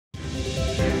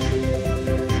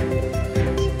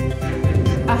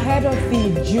Ahead of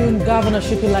the June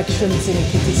governorship elections in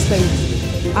Ekiti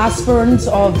State, aspirants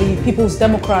of the People's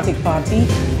Democratic Party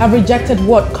have rejected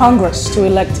what Congress to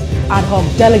elect ad hoc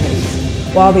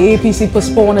delegates, while the APC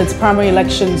postponed its primary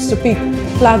elections to pick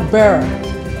flag bearer.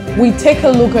 We take a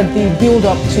look at the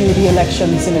build-up to the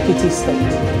elections in Ekiti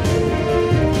State.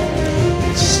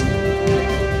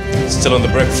 Still on the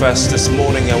breakfast this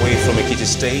morning away from Ekiti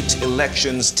State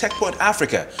elections, TechPoint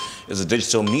Africa is a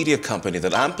digital media company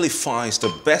that amplifies the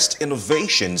best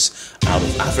innovations out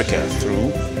of Africa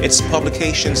through its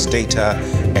publications, data,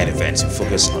 and events.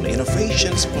 Focus on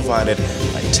innovations provided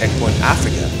by TechPoint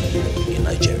Africa in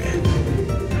Nigeria.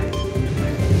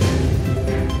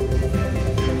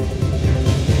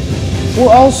 We'll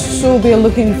also be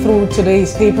looking through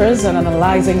today's papers and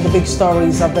analyzing the big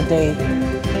stories of the day.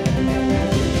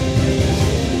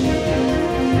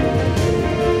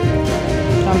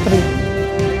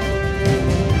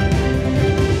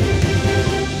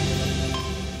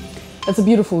 It's a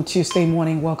beautiful Tuesday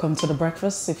morning. Welcome to the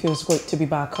breakfast. It feels great to be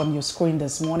back on your screen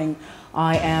this morning.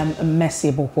 I am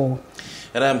Messi Bopo.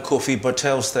 And I'm Kofi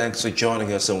Bartels. Thanks for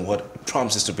joining us on what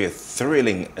promises to be a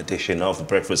thrilling edition of The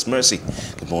Breakfast. Mercy,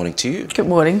 good morning to you. Good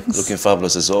morning. Looking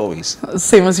fabulous as always.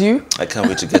 Same as you. I can't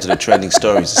wait to get to the trending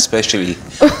stories, especially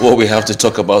what we have to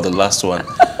talk about the last one.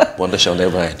 Wonder shall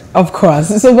never end. Of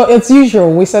course. So, but as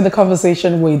usual, we start the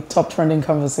conversation with top trending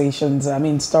conversations. I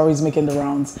mean, stories making the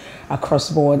rounds across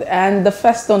the board. And the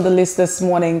first on the list this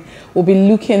morning, we'll be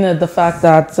looking at the fact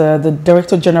that the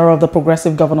Director General of the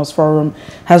Progressive Governors Forum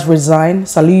has resigned.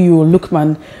 Saliu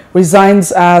Lukman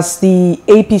resigns as the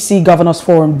APC Governors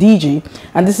Forum DG.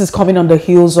 And this is coming on the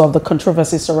heels of the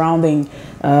controversy surrounding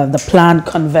the planned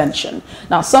convention.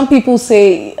 Now, some people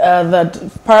say that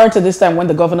prior to this time, when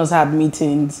the governors had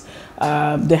meetings,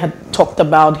 they had talked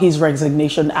about his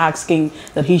resignation, asking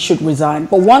that he should resign.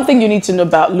 But one thing you need to know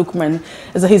about Lukman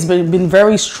is that he's been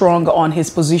very strong on his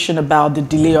position about the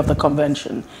delay of the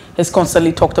convention. He's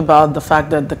constantly talked about the fact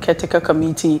that the caretaker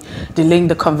committee delaying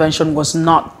the convention was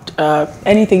not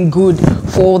anything good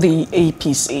for the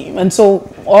APC. And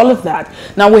so all of that.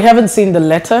 Now, we haven't seen the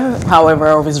letter, however,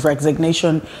 of his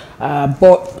resignation,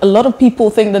 but a lot of people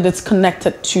think that it's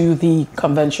connected to the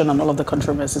convention and all of the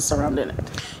controversies surrounding it.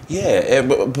 Yeah,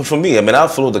 but for me, I mean, I'll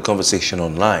follow the conversation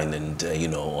online and, you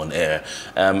know, on air.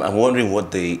 I'm wondering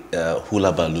what the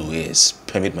hula baloo is,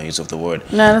 permit my use of the word.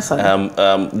 No, that's fine.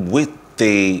 With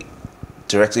the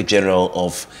Director General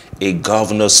of a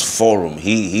Governors Forum,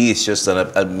 he is just an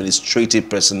administrative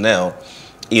personnel,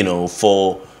 you know,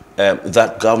 for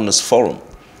that Governors Forum,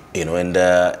 you know, and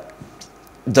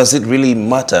does it really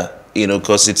matter, you know,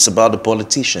 because it's about the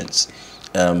politicians.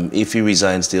 If he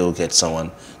resigns, they'll get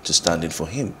someone to stand in for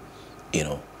him, you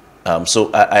know.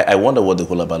 So I wonder what the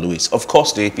hula baloo is. Of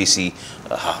course, the APC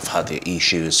have had their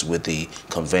issues with the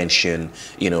convention,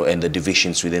 you know, and the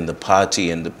divisions within the party,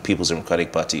 and the People's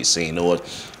Democratic Party is saying, you know what,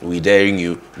 we're daring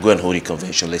you, go and hold your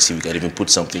convention. Let's see if we can even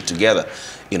put something together,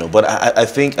 you know. But I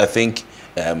think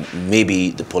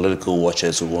maybe the political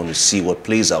watchers will want to see what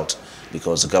plays out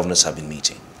because the governors have been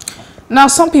meeting. Now,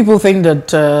 some people think that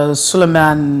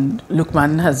Suleiman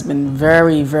Lukman has been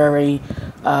very, very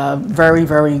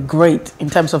great in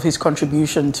terms of his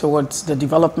contribution towards the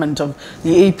development of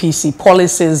the APC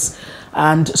policies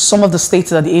and some of the states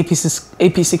that the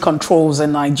APC controls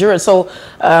in Nigeria. So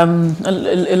a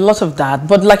lot of that.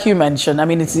 But like you mentioned, I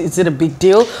mean, is it a big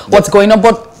deal? What's going on?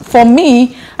 But for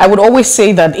me, I would always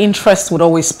say that interest would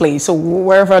always play. So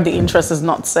wherever the interest is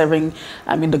not serving,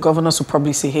 I mean, the governors would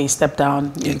probably say, hey, step down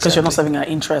because you're not serving our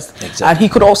interest. Exactly. And he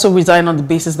could also resign on the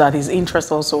basis that his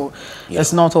interest also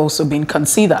has not also been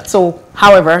considered. So,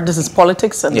 however, this is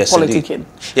politics and politicking. Indeed.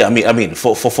 Yeah, I mean,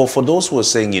 for those who are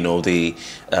saying, you know,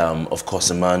 of course,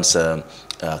 the man's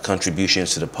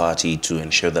contributions to the party to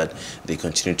ensure that they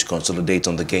continue to consolidate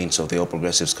on the gains of the All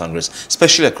Progressives Congress,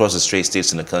 especially across the straight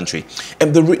states in the country.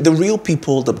 And the real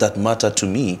people that matter to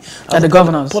me are the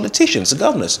governors, politicians, the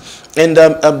governors. And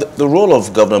the role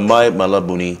of Governor Mai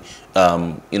Malabuni,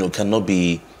 you know, cannot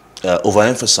be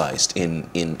overemphasized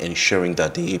in ensuring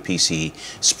that the APC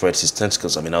spreads its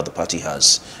tentacles. I mean, now the party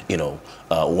has, you know,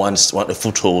 once a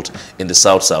foothold in the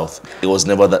South. It was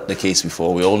never the case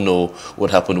before. We all know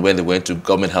what happened when they went to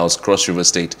Government House, Cross River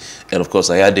State, and of course,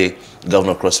 Ayade,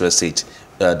 Governor of Cross River State,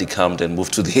 decamped and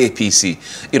moved to the APC.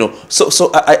 You know,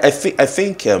 so I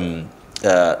think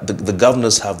the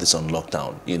governors have this on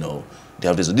lockdown. You know. They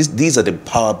have this. These are the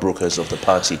power brokers of the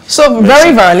party. So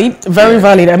very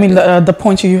valid. I mean, the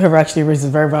point you have actually raised is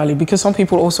very valid because some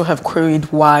people also have queried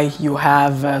why you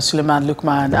have Suleiman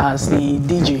Lukman as the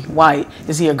DG. Why?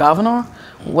 Is he a governor?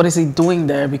 What is he doing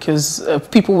there? Because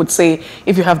people would say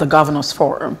if you have the governors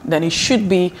forum, then it should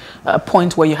be a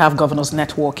point where you have governors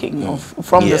networking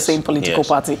from the same political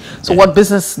party. So what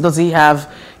business does he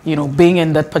have, you know, being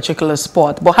in that particular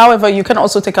spot? But however, you can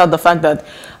also take out the fact that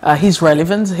his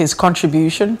relevance, his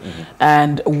contribution,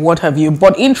 and what have you.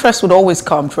 But interest would always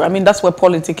come through. I mean, that's where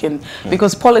politicking,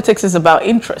 because politics is about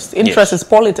interest. Interest is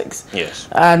politics. Yes.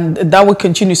 And that would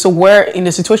continue. So where in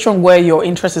a situation where your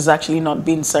interest is actually not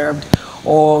being served,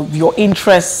 or your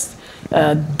interest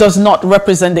does not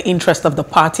represent the interest of the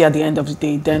party at the end of the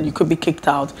day, then you could be kicked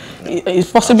out.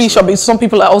 It possibly should be. Some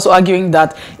people are also arguing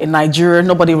that in Nigeria,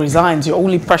 nobody resigns. You're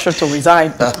only pressured to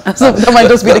resign. So that might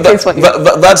just be the case for you.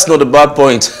 But that's not a bad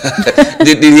point.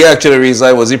 Did he actually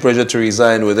resign? Was he pressured to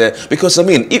resign with it? Because, I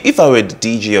mean, if I were the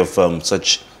DG of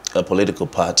such a political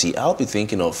party, I'll be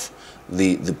thinking of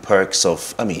the perks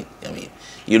of, I mean,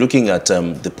 you're looking at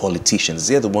the politicians.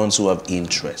 They're the ones who have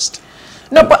interest.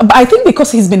 No, but I think because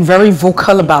he's been very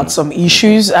vocal about some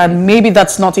issues, and maybe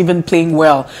that's not even playing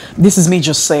well. This is me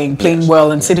just saying, playing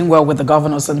well and sitting well with the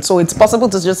governors. And so it's possible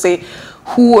to just say,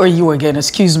 who are you again?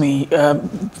 Excuse me,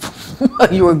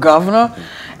 you're a governor?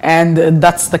 And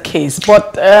that's the case.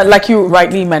 But like you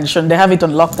rightly mentioned, they have it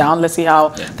on lockdown. Let's see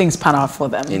how things pan out for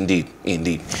them. Indeed,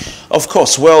 indeed. Of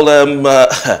course, well,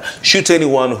 shoot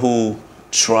anyone who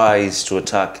tries to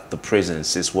attack the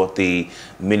prisons is what the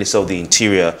Minister of the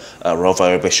Interior,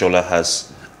 Attacker-Aregbesola,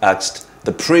 has asked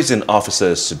the prison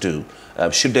officers to do.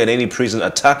 Should there be any prison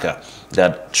attacker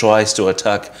that tries to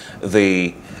attack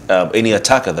any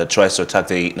attacker that tries to attack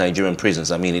the Nigerian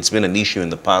prisons. I mean, it's been an issue in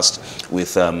the past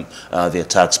with the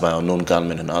attacks by unknown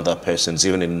gunmen and other persons,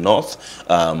 even in the north,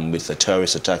 with the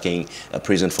terrorists attacking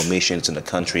prison formations in the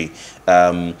country.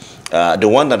 The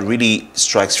one that really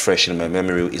strikes fresh in my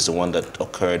memory is the one that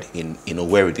occurred in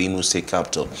Owerri, the Imo State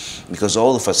capital, because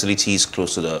all the facilities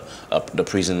close to the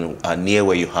prison are near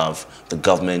where you have the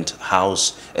government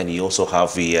house, and you also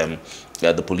have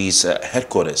the police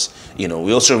headquarters. You know,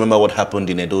 we also remember what happened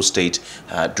in Edo State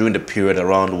during the period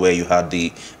around where you had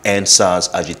the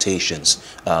NSAS agitations,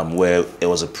 where there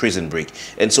was a prison break.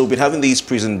 And so we've been having these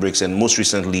prison breaks, and most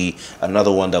recently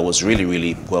another one that was really,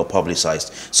 really well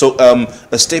publicized. So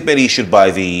a statement issued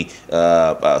by the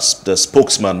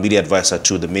spokesman, media advisor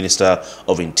to the Minister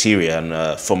of Interior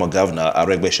and former Governor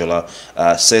Aregbesola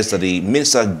says that the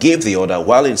minister gave the order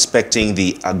while inspecting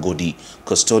the Agodi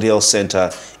Custodial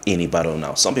Center in Ibadan.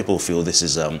 Now, some people feel this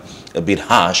is a bit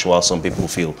harsh, while some people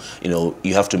feel, you know,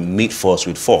 you have to meet force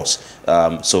with force.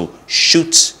 So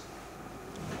shoot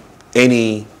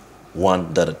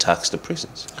anyone that attacks the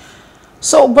prisons.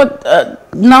 So, but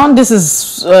now this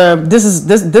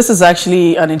is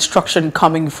actually an instruction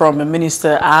coming from a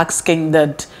minister asking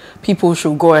that people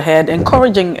should go ahead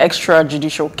encouraging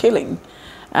extrajudicial killing.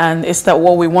 And is that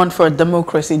what we want for a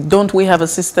democracy? Don't we have a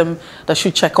system that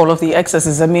should check all of the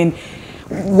excesses? I mean,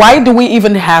 why do we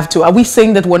even have to? Are we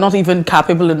saying that we're not even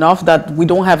capable enough, that we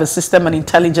don't have a system and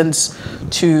intelligence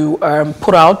to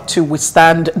put out to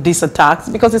withstand these attacks?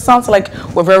 Because it sounds like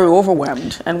we're very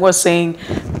overwhelmed, and we're saying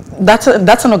that's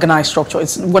an organized structure.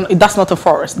 That's not a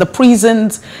forest. The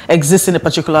prisons exist in a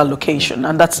particular location,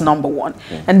 and that's number one.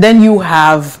 And then you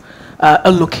have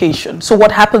a location. So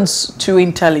what happens to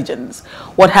intelligence?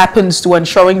 What happens to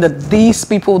ensuring that these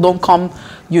people don't come,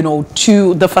 you know,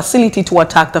 to the facility to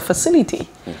attack the facility?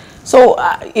 So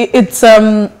I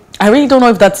really don't know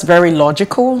if that's very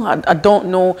logical. I don't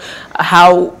know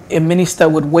how a minister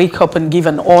would wake up and give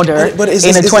an order. But is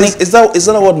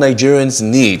that what Nigerians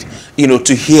need, you know,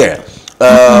 to hear?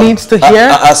 Needs to hear?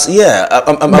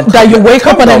 That you wake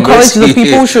up and encourage the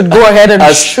people should go ahead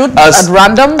and shoot at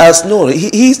random? No,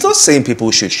 he's not saying people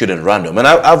should shoot at random. And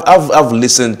I've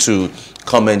listened to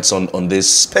comments on this,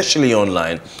 especially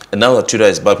online. And now that Twitter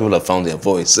is back, people have found their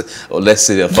voice, or let's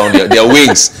say they have found their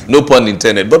wings. No pun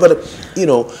intended. But you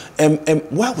know,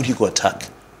 why would you go attack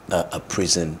a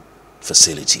prison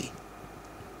facility?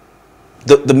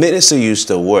 The minister used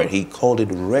the word. He called it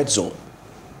red zone.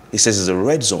 He says it's a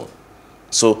red zone.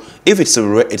 So if it's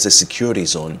a security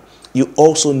zone, you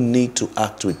also need to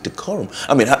act with decorum.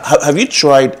 I mean, have you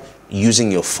tried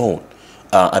using your phone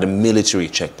at a military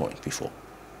checkpoint before?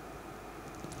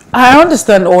 I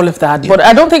understand all of that, but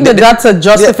I don't think that that's a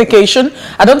justification.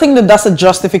 I don't think that that's a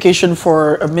justification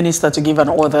for a minister to give an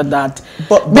order that,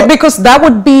 because that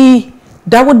would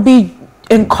be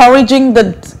encouraging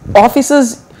the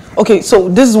officers. Okay, so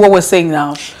this is what we're saying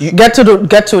now. Get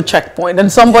to a checkpoint,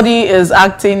 and somebody is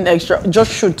acting extra.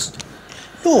 Just shoot.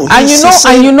 No,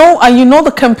 and you know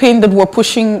the campaign that we're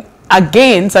pushing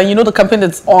against, and you know the campaign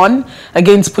that's on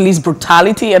against police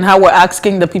brutality, and how we're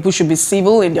asking that people should be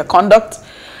civil in their conduct.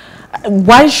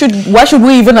 why should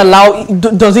we even allow,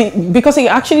 does it, because it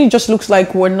actually just looks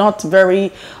like we're not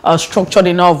very structured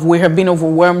enough. We have been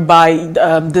overwhelmed by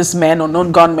these men,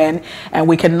 unknown gunmen, and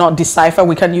we cannot decipher,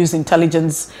 we can use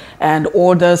intelligence and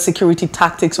order security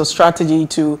tactics or strategy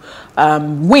to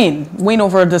win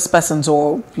over these persons,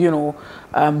 or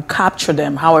capture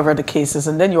them, however the case is.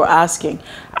 And then you're asking,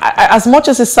 as much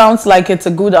as it sounds like it's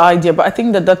a good idea, but I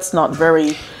think that that's not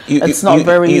very, you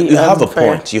have a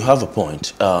fair. point. You have a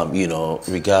point.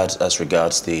 Regards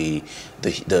the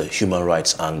human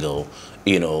rights angle,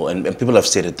 and people have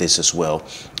stated this as well.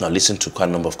 I listened to quite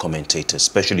a number of commentators,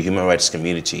 especially the human rights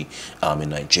community in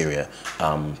Nigeria,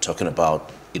 talking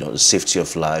about the safety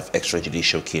of life,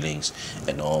 extrajudicial killings,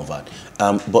 and all of that.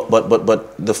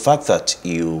 But the fact that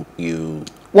you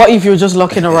what if you're just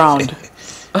looking around?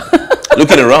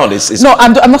 Looking around is no.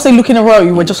 I'm not saying looking around.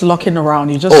 You were just looking around.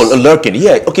 You just lurking.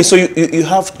 Yeah. Okay. So you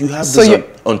have this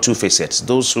on two facets.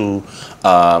 Those who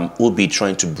will be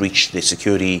trying to breach the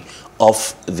security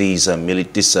of these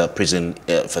prison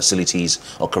facilities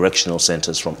or correctional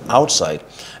centers from outside,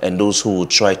 and those who will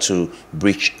try to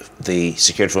breach the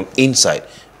security from inside,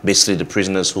 basically the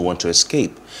prisoners who want to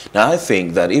escape. Now, I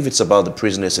think that if it's about the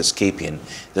prisoners escaping,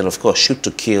 then of course shoot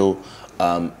to kill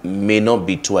may not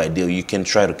be too ideal. You can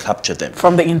try to capture them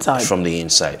from the inside. From the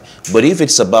inside. But if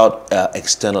it's about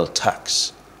external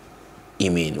attacks,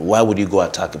 why would you go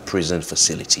attack a prison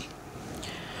facility?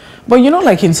 But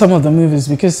like in some of the movies,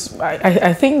 because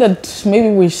I think that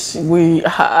maybe we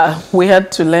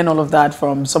had to learn all of that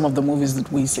from some of the movies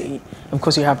that we see. Of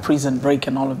course, you have Prison Break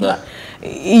and all of that.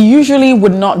 It usually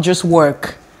would not just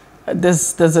work.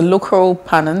 There's a local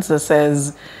parlance that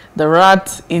says the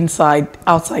rat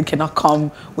outside cannot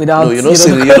come without. No, you're not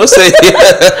saying. You're not saying.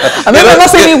 I'm not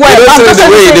saying it well. You're not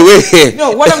saying the way.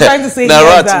 No, what I'm trying to say the is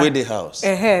rat that with the house.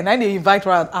 Now they invite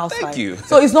rat outside. Thank you.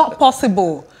 So it's not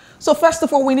possible. So first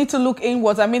of all, we need to look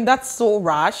inwards. That's so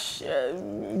rash.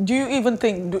 Do you even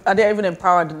think, are they even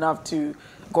empowered enough to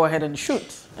go ahead and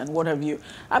shoot and what have you?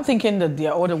 I'm thinking that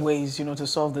there are other ways, to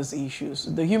solve these issues.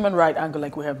 The human right angle,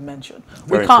 like we have mentioned,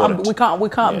 we can't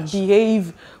yes.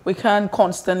 behave. We can't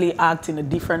constantly act in a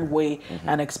different way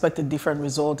and expect a different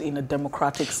result in a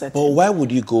democratic setting. But why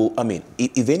would you go?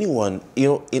 If anyone,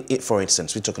 for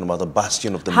instance, we're talking about the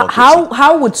bastion of democracy.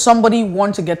 How would somebody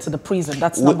want to get to the prison?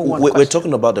 That's number one question. We're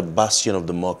talking about the bastion of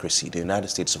democracy, the United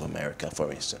States of America, for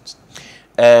instance.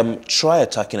 Try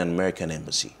attacking an American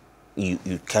embassy.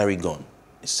 You carry gun.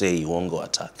 Say you won't go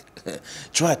attack.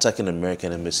 Try attacking an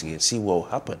American embassy and see what will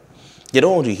happen. They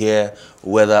don't want to hear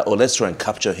whether, let's try and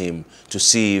capture him to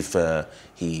see if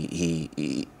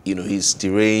he's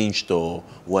deranged or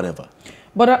whatever.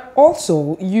 But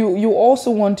also, you also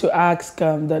want to ask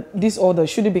that this order,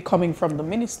 should it be coming from the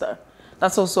minister?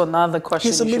 That's also another question.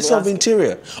 He's the Minister of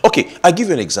Interior. Okay, I'll give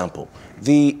you an example.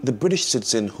 The British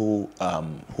citizen who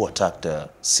attacked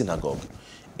a synagogue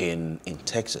in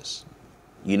Texas,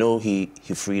 he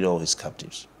freed all his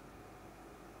captives.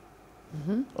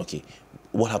 Okay,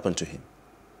 what happened to him?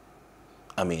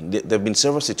 There have been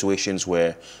several situations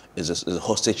where there's a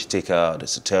hostage taker,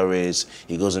 there's a terrorist,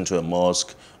 he goes into a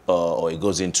mosque, or he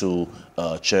goes into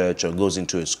a church, or goes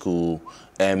into a school,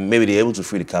 and maybe they're able to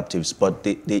free the captives, but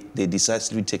they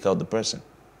decisively take out the person.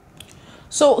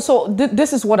 So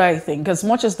this is what I think. As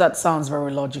much as that sounds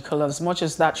very logical, as much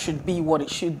as that should be what it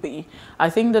should be, I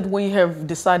think that we have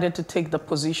decided to take the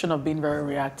position of being very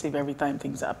reactive every time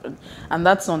things happen. And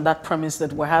that's on that premise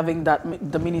that we're having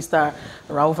the minister,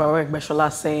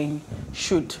 Attacker-Aregbesola, saying,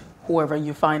 shoot whoever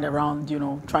you find around,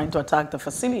 trying to attack the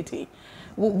facility,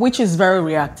 which is very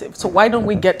reactive. So why don't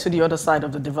we get to the other side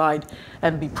of the divide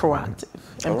and be proactive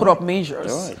and put up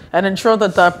measures and ensure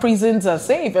that our prisons are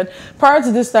safe? And prior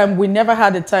to this time, we never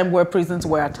had a time where prisons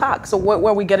were attacked. So where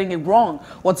are we getting it wrong?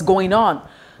 What's going on?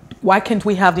 Why can't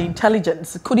we have the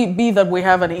intelligence? Could it be that we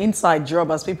have an inside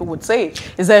job, as people would say?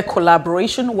 Is there a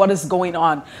collaboration? What is going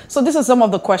on? So these are some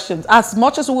of the questions. As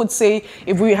much as we would say,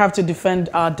 if we have to defend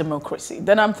our democracy,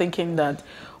 then I'm thinking that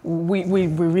we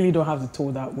really don't have to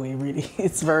tool that way, really.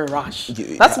 It's very rash.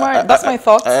 That's my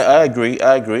thoughts. I agree.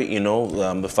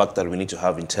 The fact that we need to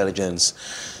have intelligence,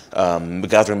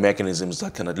 gathering mechanisms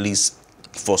that can at least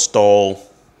forestall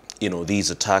these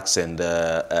attacks and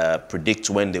predict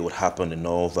when they would happen and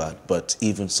all that. But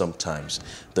even sometimes,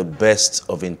 the best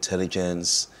of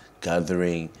intelligence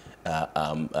gathering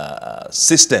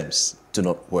systems do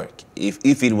not work.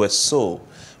 If it were so,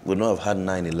 we would not have had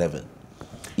 9/11.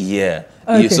 Yeah.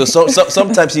 Okay. So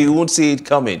sometimes you won't see it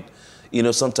coming.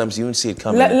 Sometimes you won't see it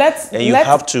coming. You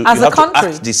have to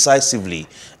act decisively,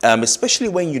 especially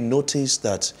when you notice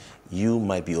that you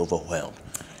might be overwhelmed.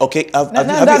 Okay,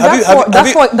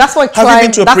 that's why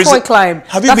climb.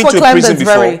 Have you been to a prison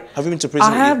before? Have you been to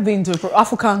prison? I have been to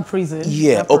African prison.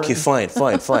 Yeah. Okay. Fine.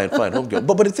 Home girl.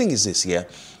 But the thing is this. Yeah.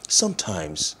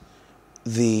 Sometimes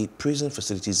the prison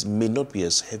facilities may not be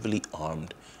as heavily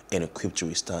armed and equipped to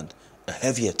withstand a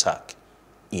heavy attack.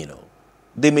 You know,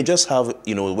 they may just have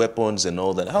weapons and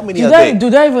all that. How many are there?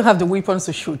 Do they even have the weapons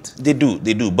to shoot? They do.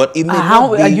 But it may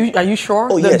not be. Are you sure?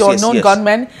 Oh, the unknown yes.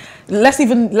 gunmen. Let's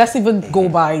even go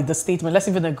by the statement. Let's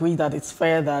even agree that it's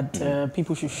fair that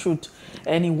people should shoot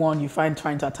anyone you find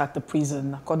trying to attack the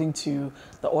prison, according to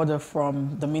the order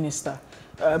from the minister.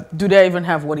 Do they even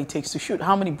have what it takes to shoot?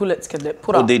 How many bullets can they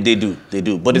put out? They do.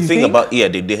 But the thing about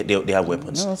they have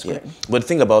weapons. No, that's great. But the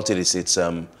thing about it is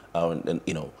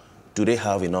do they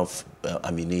have enough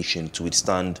ammunition to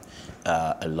withstand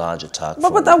a large attack?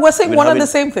 But we're saying one and the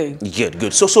same thing. Yeah,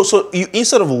 good. So you,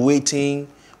 instead of waiting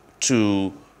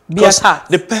to be attacked,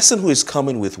 the person who is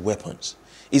coming with weapons,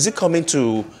 is he coming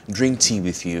to drink tea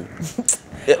with you?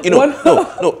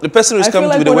 No. The person who is coming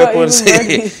with the weapons,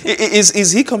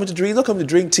 is he coming to drink? He's not coming to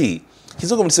drink tea. He's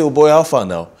not coming to say, "Oh boy, how far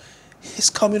now?" He's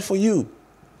coming for you.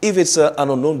 If it's an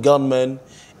unknown gunman,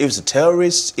 if it's a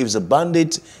terrorist, if it's a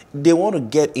bandit, they want to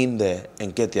get in there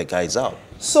and get their guys out.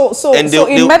 So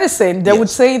in medicine, they would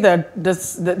say that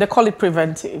they call it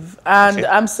preventive. And okay.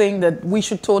 I'm saying that we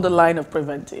should toe the line of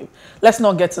preventive. Let's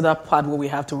not get to that part where we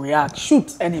have to react,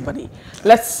 shoot anybody.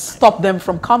 Let's stop them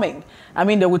from coming. I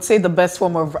mean, they would say the best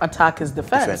form of attack is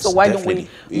defense. So why don't we,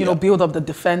 build up the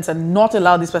defense and not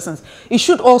allow these persons? It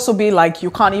should also be like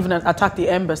you can't even attack the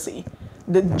embassy.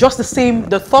 Just the same,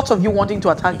 the thought of you wanting to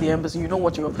attack the embassy, you know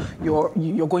what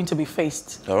you're going to be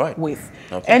faced with.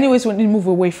 Okay. Anyways, we need to move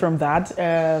away from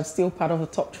that. Still part of the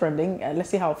top trending. Let's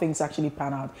see how things actually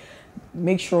pan out.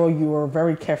 Make sure you are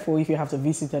very careful if you have to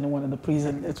visit anyone in the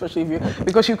prison, especially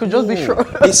because you could just be sure.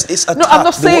 It's attack. No, I'm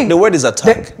not saying the word is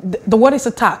attack. The word is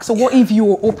attack. So what if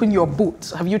you open your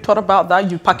boot? Have you thought about that?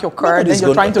 You pack your car and then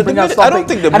you're trying to bring out something. I don't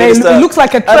think the minister. And it looks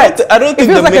like a threat. I don't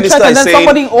think the minister is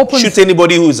saying shoot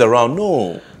anybody who is around.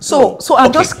 No. So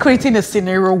I'm just creating a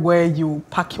scenario where you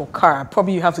pack your car.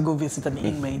 Probably you have to go visit an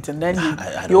inmate, and then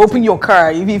you open your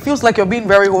car. It feels like you're being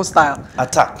very hostile.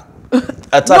 Attack.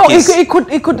 No,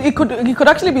 it could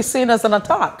actually be seen as an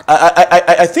attack.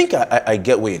 I think I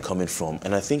get where you're coming from,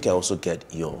 and I think I also get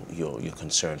your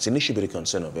concerns. It should be the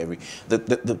concern of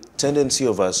the tendency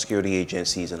of our security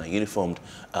agencies and our uniformed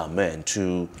men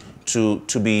to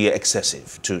be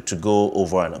excessive, to go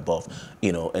over and above,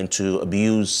 and to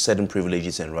abuse certain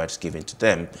privileges and rights given to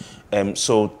them.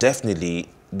 So definitely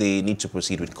they need to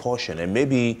proceed with caution, and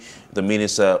maybe the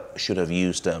minister should have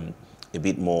used a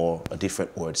bit more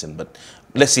different words, but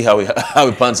let's see how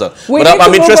it pans out. But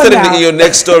I'm interested in your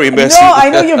next story, Mercy. No, I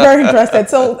know you're very interested.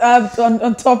 So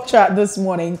on Top Chat this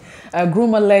morning,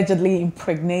 groom allegedly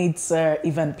impregnates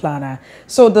event planner.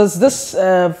 So does this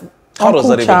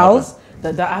Uncle Charles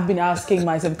that I've been asking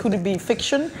myself, could it be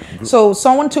fiction? So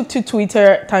someone took to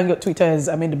Twitter. Thank God Twitter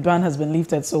the ban has been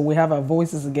lifted, so we have our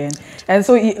voices again. And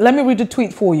so let me read the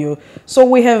tweet for you. So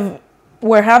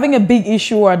we're having a big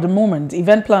issue at the moment.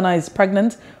 Event planner is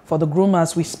pregnant for the groom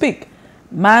as we speak.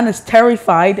 Man is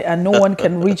terrified and no one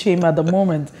can reach him at the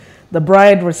moment. The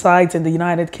bride resides in the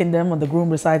United Kingdom and the groom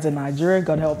resides in Nigeria.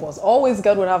 God help us. Always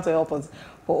God would have to help us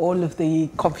for all of the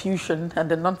confusion and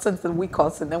the nonsense that we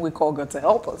cause, and then we call God to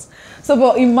help us. So,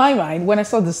 but in my mind, when I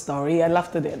saw this story, I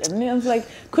laughed at it. And I was like,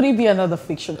 could it be another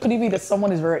fiction? Could it be that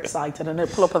someone is very excited and they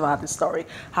pull up about this story?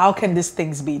 How can these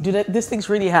things be? Do these things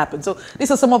really happen? So these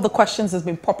are some of the questions that's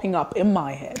been popping up in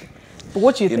my head. But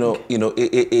what do you think?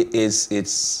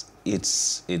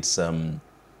 It's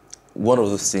one of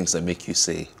those things that make you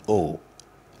say, oh,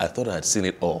 I thought I had seen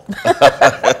it all.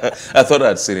 I thought I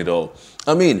had seen it all.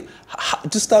 I mean,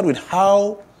 to start with,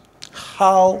 how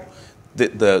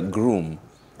did the groom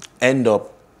end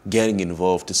up getting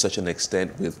involved to such an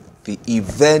extent with the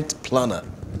event planner?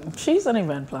 She's an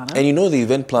event planner. And the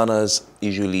event planners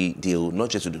usually deal not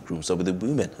just with the grooms, but with the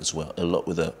women as well, a lot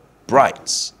with the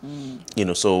brides.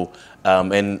 So,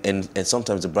 and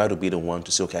sometimes the bride will be the one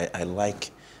to say, okay, I like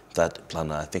that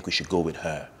planner, I think we should go with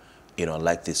her. I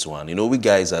like this one. We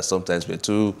guys are sometimes we're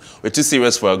too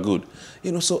serious for our good.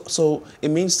 So it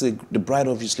means the bride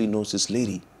obviously knows this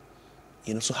lady.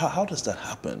 So how does that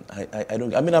happen? I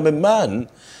don't. I mean, I'm a man,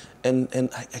 and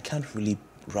I can't really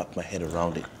wrap my head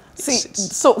around it.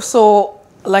 So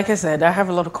like I said, I have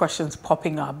a lot of questions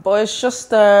popping up, but it's just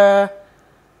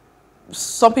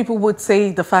some people would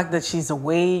say the fact that she's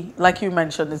away, like you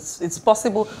mentioned, it's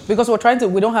possible because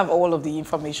we don't have all of the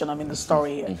information. I mean, the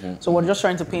story here. So we're just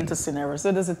trying to paint a scenario.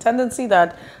 So there's a tendency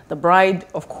that the bride,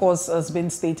 of course, has been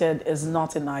stated, is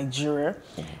not in Nigeria.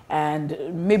 And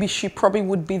maybe she probably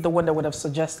would be the one that would have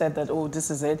suggested that, oh, this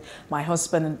is it. My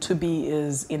husband to-be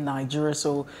is in Nigeria,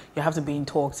 so you have to be in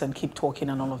talks and keep talking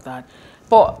and all of that.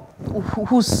 But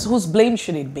whose blame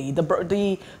should it be?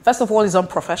 The first of all, is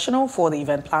unprofessional for the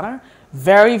event planner.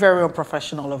 Very, very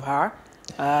unprofessional of her.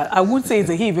 I wouldn't say it's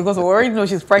a he because we already know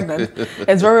she's pregnant.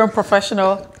 It's very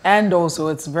unprofessional, and also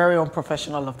it's very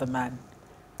unprofessional of the man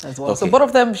as well. Okay. So both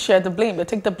of them share the blame. They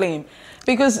take the blame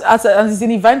because as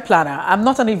an event planner, I'm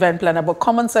not an event planner, but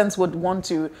common sense would want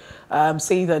to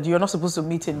say that you're not supposed to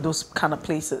meet in those kind of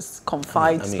places,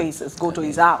 confined spaces. Go to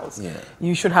his house. Yeah.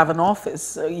 You should have an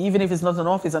office, even if it's not an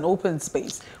office, an open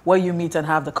space where you meet and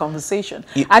have the conversation.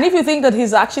 And if you think that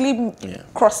he's actually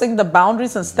crossing the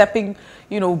boundaries and stepping,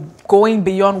 going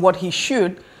beyond what he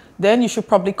should, then you should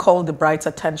probably call the bride's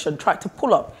attention. Try to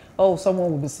pull up. Oh,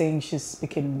 someone will be saying she's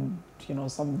speaking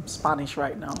some Spanish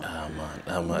right now.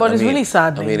 But it's really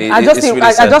sad. I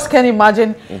just can't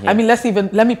imagine. I mean,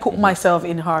 let me put myself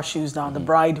in her shoes now, the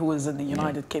bride who is in the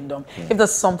United Kingdom. If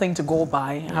there's something to go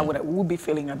by, how would I be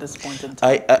feeling at this point in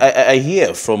time? I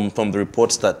hear from the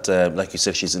reports that, like you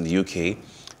said, she's in the UK,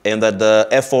 and that the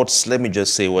efforts, let me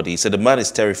just say what he said, the man is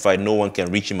terrified, no one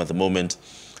can reach him at the moment.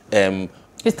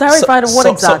 He's terrified of what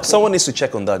exactly? Someone needs to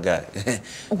check on that guy.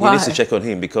 He needs to check on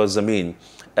him because,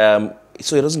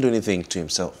 so he doesn't do anything to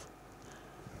himself.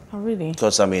 Oh, really?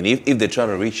 Because, if they're trying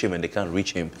to reach him and they can't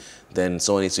reach him, then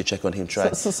someone needs to check on him.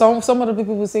 So some other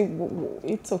people will say,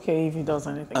 it's okay if he does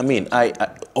anything.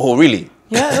 Oh, really?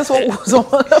 Yeah, that's what some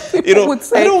other people would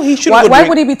say. Why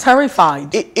would he be terrified?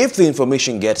 If the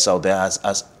information gets out there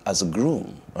as a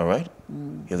groom, all right?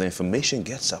 If the information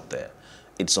gets out there,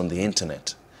 it's on the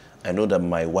internet. I know that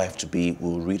my wife-to-be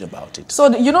will read about it. So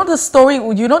the story,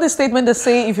 the statement they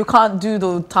say, if you can't do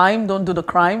the time, don't do the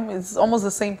crime. It's almost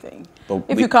the same thing. But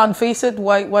if you can't face it,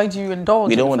 why do you indulge?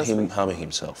 We don't want him harming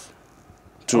himself.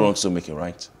 Two wrongs don't make it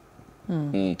right.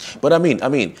 But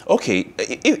okay,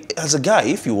 as a guy,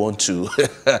 if you want to,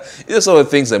 there's some of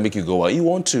the things that make you go out. You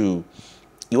want to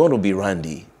be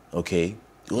randy, okay?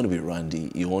 You want to be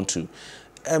randy. You want to,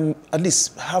 at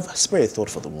least spare a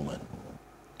thought for the woman,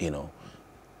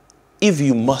 If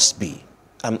you must be,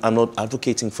 I'm not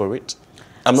advocating for it.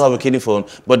 I'm not advocating for,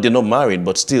 but they're not married,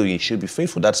 but still you should be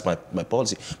faithful. That's my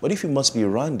policy. But if you must be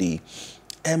randy,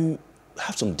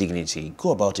 have some dignity.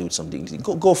 Go about it with some dignity.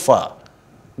 Go far.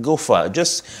 Go far.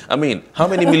 Just, how many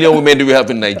million women do we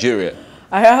have in Nigeria?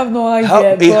 I have no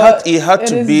idea. He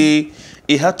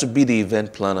had to be the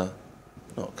event planner.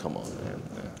 Oh, come on, man.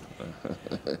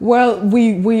 Well,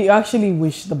 we actually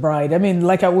wish the bride,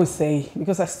 like I would say,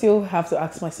 because I still have to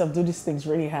ask myself, do these things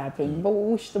really happen? But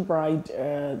we wish the bride,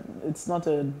 it's not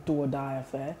a do or die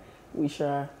affair. We wish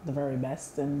her the very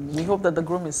best, and we hope that the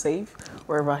groom is safe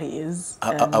wherever he is.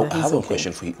 I have a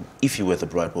question for you. If you were the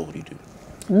bride, what would you do?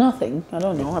 Nothing. I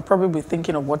don't know. I'd probably be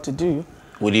thinking of what to do.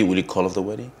 Would you call off the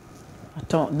wedding? I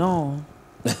don't know.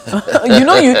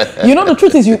 The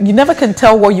truth is you never can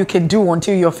tell what you can do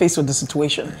until you're faced with the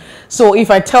situation. So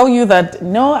if I tell you that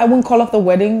no, I won't call off the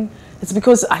wedding, it's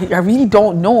because I really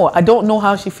don't know. I don't know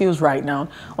how she feels right now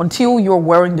until you're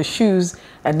wearing the shoes,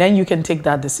 and then you can take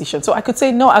that decision. So I could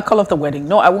say no, I call off the wedding.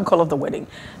 No, I won't call off the wedding.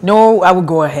 No, I will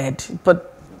go ahead.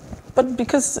 But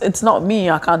because it's not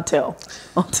me, I can't tell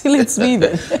until it's me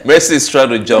then. Mercy is trying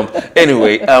to jump.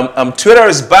 Anyway, Twitter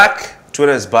is back.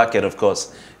 Twitter is back, and of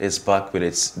course, it's back with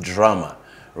its drama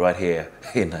right here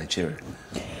in Nigeria.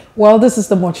 Well, this is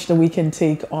the much that we can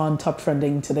take on Top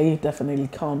Trending today. Definitely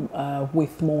come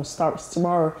with more stars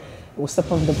tomorrow. We'll step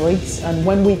on the brakes, and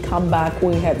when we come back,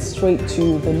 we head straight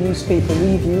to the newspaper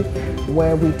review,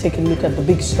 where we take a look at the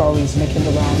big stories making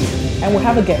the rounds, and we'll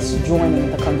have a guest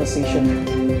joining the conversation.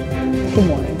 Good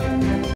morning.